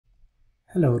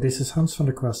Hello, this is Hans van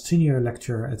der Kwast, Senior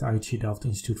Lecturer at IHE Delft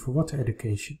Institute for Water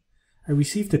Education. I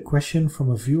received a question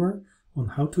from a viewer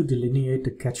on how to delineate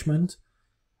the catchment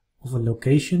of a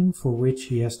location for which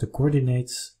he has the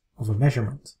coordinates of a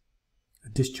measurement, a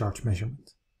discharge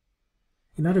measurement.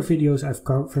 In other videos I've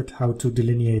covered how to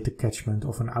delineate the catchment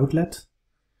of an outlet.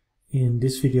 In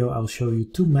this video I'll show you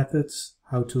two methods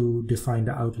how to define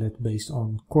the outlet based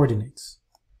on coordinates,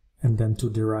 and then to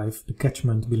derive the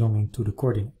catchment belonging to the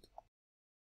coordinate.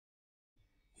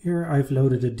 Here I've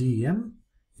loaded a DEM.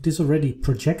 It is already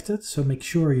projected, so make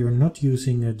sure you're not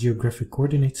using a geographic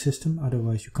coordinate system,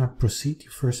 otherwise you can't proceed. You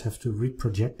first have to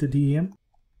reproject the DEM.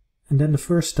 And then the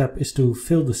first step is to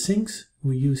fill the sinks.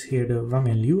 We use here the Wang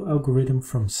and Liu algorithm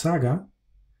from SAGA.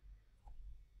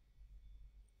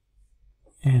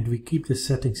 And we keep the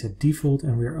settings at default,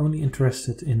 and we're only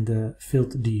interested in the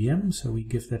filled DEM, so we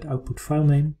give that output file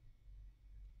name.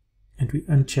 And we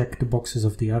uncheck the boxes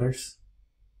of the others.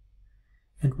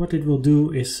 And what it will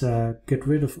do is get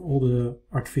rid of all the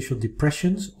artificial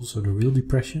depressions, also the real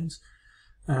depressions,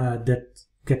 that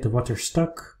get the water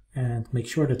stuck, and make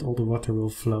sure that all the water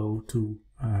will flow to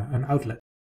an outlet.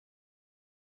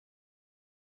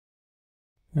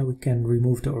 Now we can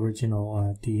remove the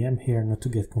original DEM here, not to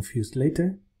get confused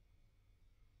later.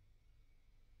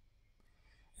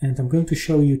 And I'm going to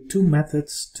show you two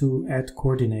methods to add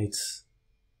coordinates.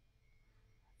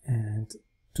 And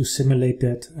to simulate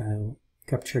that, I'll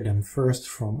capture them first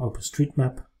from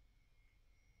OpenStreetMap.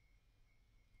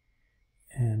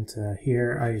 And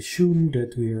here I assume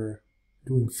that we're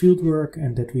doing field work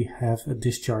and that we have a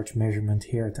discharge measurement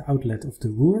here at the outlet of the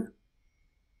Ruhr.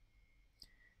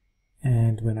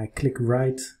 And when I click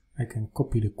right, I can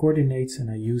copy the coordinates,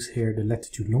 and I use here the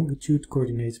latitude-longitude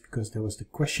coordinates because there was the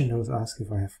question that was asked: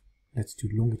 if I have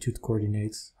latitude-longitude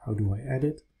coordinates, how do I add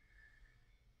it?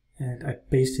 And I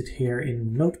paste it here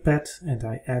in Notepad, and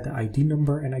I add the ID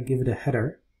number and I give it a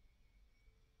header.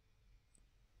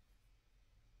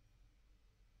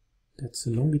 That's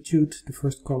the longitude, the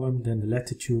first column, then the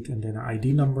latitude, and then an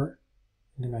ID number.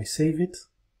 And then I save it.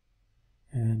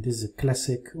 And this is a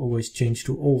classic, always change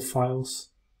to all files,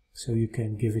 so you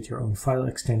can give it your own file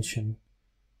extension.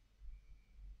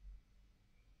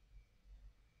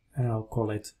 And I'll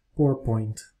call it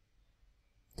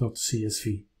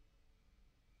PowerPoint.csv.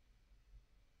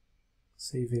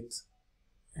 Save it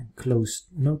and close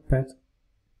Notepad.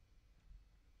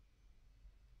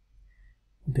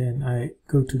 Then I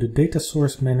go to the data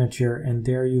source manager, and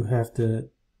there you have the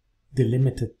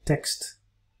delimited text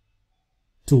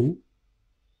tool.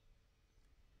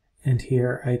 And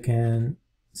here I can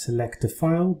select the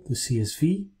file, the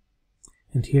CSV,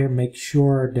 and here make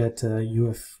sure that you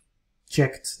have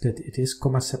checked that it is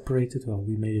comma separated. Well,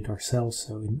 we made it ourselves,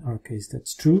 so in our case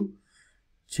that's true.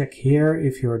 Check here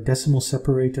if your decimal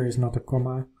separator is not a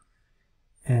comma,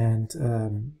 and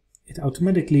it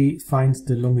automatically finds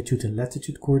the longitude and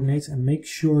latitude coordinates, and make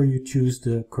sure you choose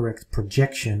the correct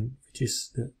projection, which is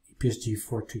the EPSG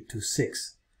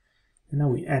 4326. And now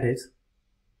we add it.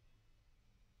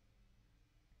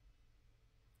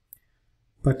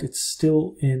 But it's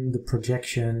still in the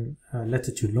projection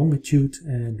latitude longitude,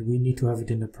 and we need to have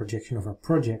it in the projection of our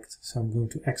project. So I'm going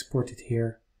to export it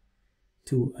here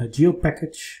to a geo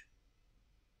package,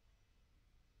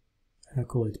 and I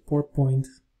call it PowerPoint,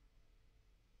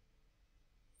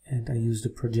 and I use the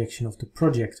projection of the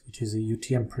project, which is a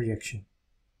UTM projection.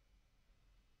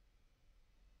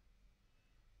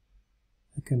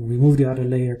 I can remove the other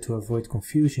layer to avoid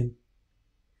confusion.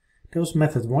 That was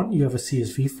method one. You have a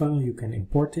CSV file, you can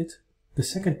import it. The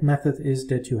second method is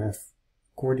that you have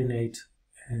coordinate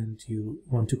and you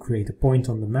want to create a point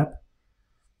on the map.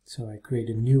 So I create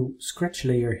a new scratch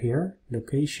layer here,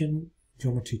 location,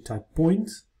 geometry type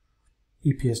point,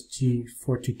 EPSG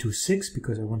 4226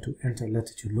 because I want to enter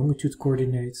latitude longitude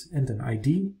coordinates, and an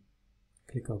ID.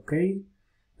 Click OK.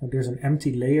 Now there's an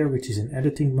empty layer which is in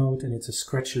editing mode, and it's a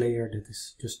scratch layer that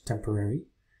is just temporary.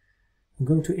 I'm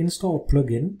going to install a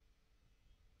plugin,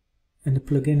 and the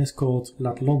plugin is called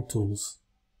Lat Lon Tools.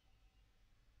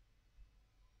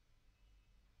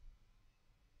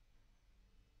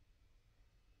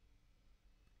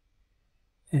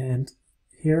 And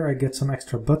here I get some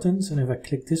extra buttons, and if I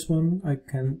click this one, I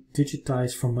can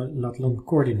digitize from a Lat Lon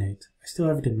coordinate. I still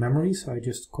have it in memory, so I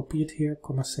just copy it here,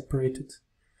 comma separated.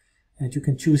 And you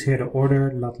can choose here the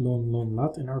order, Lat Lon, Lon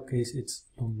Lat. In our case, it's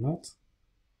Lon Lat.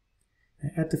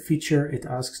 And at the feature, it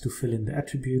asks to fill in the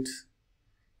attribute,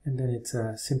 and then it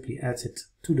simply adds it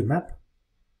to the map.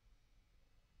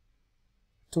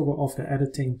 Toggle off the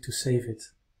editing to save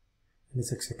it. And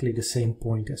it's exactly the same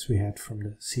point as we had from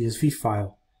the CSV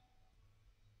file.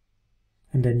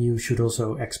 And then you should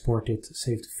also export it,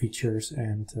 save the features,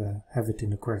 and have it in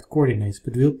the correct coordinates,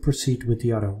 but we'll proceed with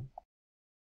the other one.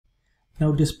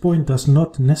 Now this point does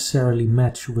not necessarily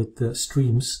match with the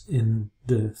streams in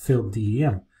the failed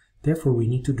DEM. Therefore we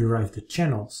need to derive the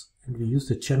channels, and we use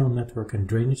the Channel Network and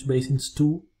Drainage Basins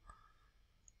tool.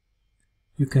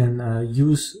 You can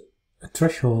use a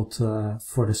threshold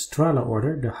for the Strahler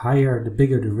order. The higher, the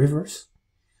bigger the rivers.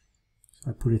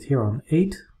 So I put it here on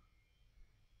 8.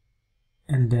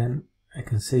 And then I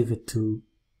can save it to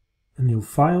a new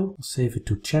file, save it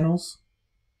to channels.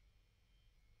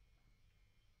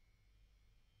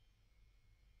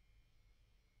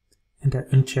 And I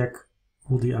uncheck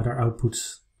all the other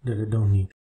outputs that I don't need.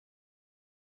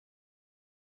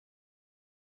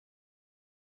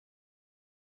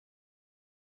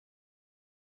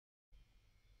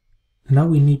 Now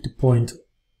we need the point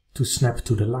to snap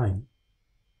to the line.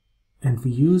 And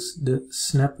we use the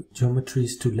Snap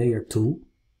Geometries to Layer tool,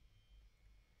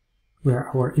 where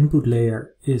our input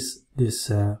layer is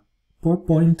this pour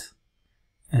point,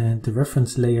 and the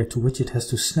reference layer to which it has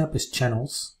to snap is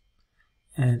channels.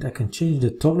 And I can change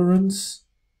the tolerance,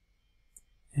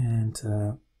 and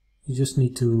you just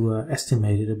need to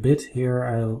estimate it a bit. Here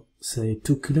I'll say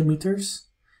 2 kilometers,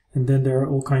 and then there are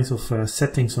all kinds of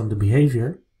settings on the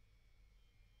behavior.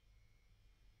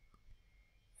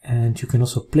 And you can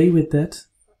also play with that.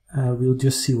 We'll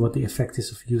just see what the effect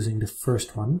is of using the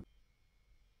first one.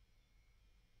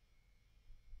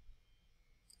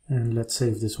 And let's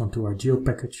save this one to our geo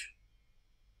package.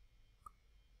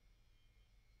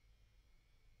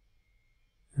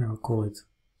 And I'll call it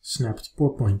snapped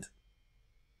pour point.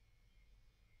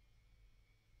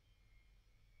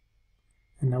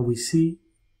 And now we see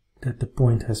that the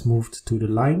point has moved to the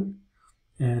line.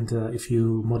 And if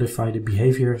you modify the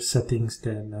behavior settings,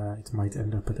 then it might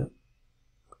end up at a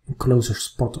closer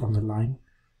spot on the line.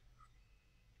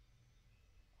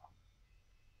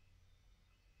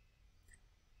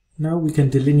 Now we can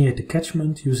delineate the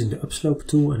catchment using the upslope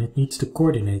tool, and it needs the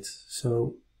coordinates.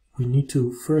 So we need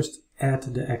to first add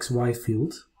the XY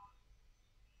field.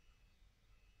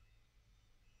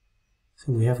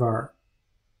 So we have our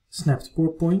snapped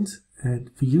pour point,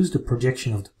 and we use the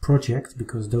projection of the project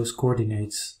because those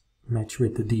coordinates match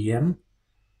with the DEM.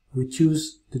 We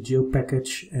choose the geo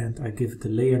package and I give it the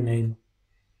layer name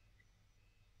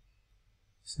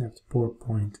snapped pour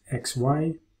point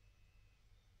XY.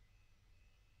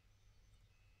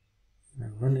 And I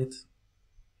run it.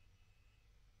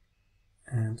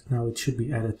 And now it should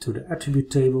be added to the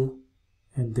attribute table.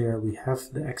 And there we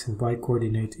have the X and Y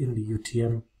coordinate in the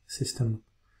UTM system.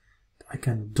 I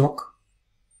can dock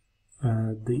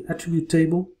the attribute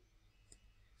table,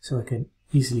 so I can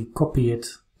easily copy it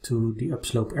to the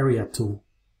upslope area tool.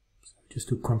 So just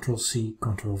do Ctrl+C,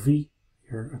 Ctrl+V.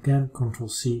 Here again,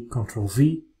 Ctrl+C,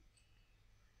 Ctrl+V.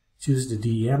 Choose the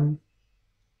DEM.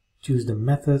 Choose the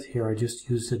method. Here I just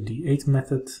use the D8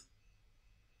 method.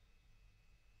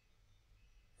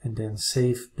 And then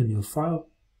save the new file.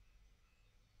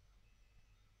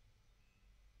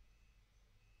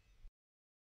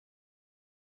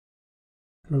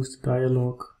 Close the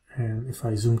dialog, and if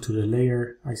I zoom to the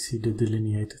layer, I see the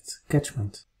delineated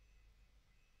catchment.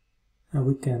 Now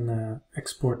we can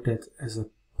export that as a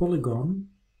polygon.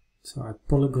 So I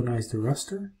polygonize the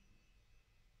raster.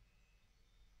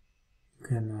 You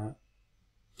can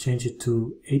change it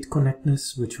to 8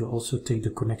 connectness, which will also take the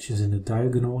connections in the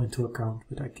diagonal into account,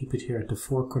 but I keep it here at the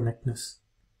 4 connectness.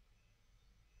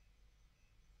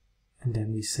 And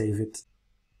then we save it.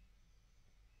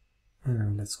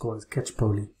 And let's call it catch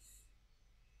poly.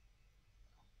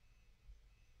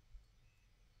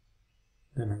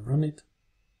 Then I run it.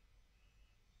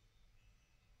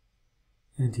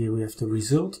 And here we have the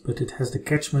result, but it has the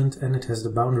catchment and it has the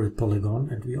boundary polygon,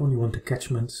 and we only want the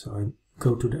catchment, so I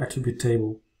go to the attribute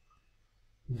table,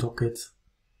 dock it,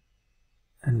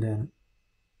 and then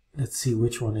let's see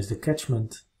which one is the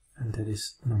catchment, and that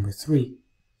is number 3.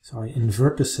 So I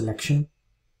invert the selection.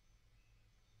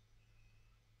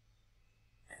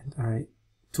 And I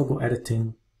toggle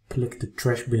editing, click the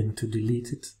trash bin to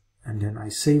delete it, and then I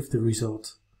save the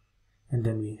result. And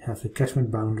then we have the catchment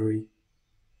boundary.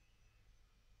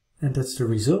 And that's the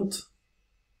result.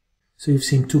 So you've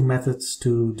seen 2 methods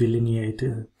to delineate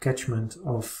the catchment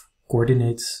of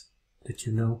coordinates that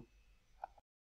you know.